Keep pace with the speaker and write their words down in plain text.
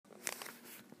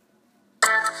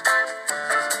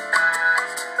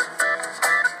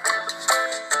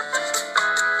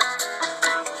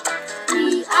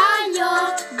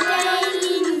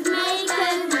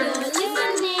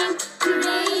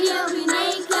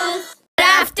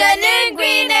afternoon,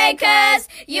 Greenacres.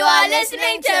 You are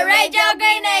listening to Radio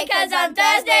Greenacres on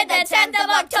Thursday, the 10th of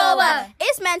October.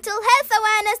 It's Mental Health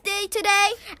Awareness Day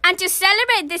today. And to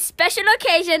celebrate this special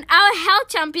occasion, our health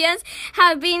champions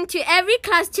have been to every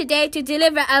class today to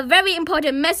deliver a very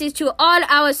important message to all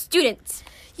our students.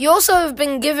 You also have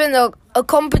been given a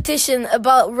competition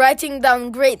about writing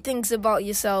down great things about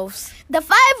yourselves. The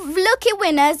 5 lucky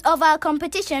winners of our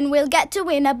competition will get to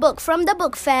win a book from the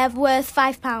book fair worth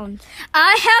 £5.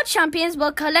 Our health champions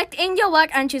will collect in your work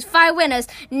and choose 5 winners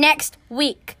next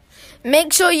week.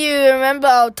 Make sure you remember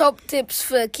our top tips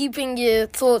for keeping your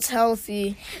thoughts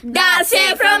healthy. That's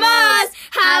it from us.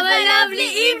 Have a lovely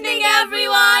evening,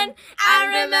 everyone.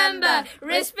 And remember,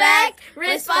 respect,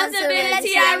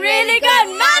 responsibility, and really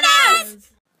good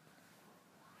manners.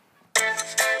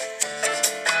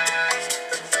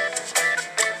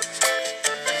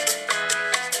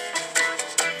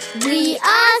 We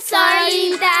are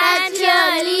sorry that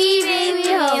you're leaving.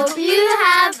 We hope you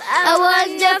have a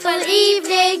wonderful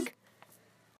evening.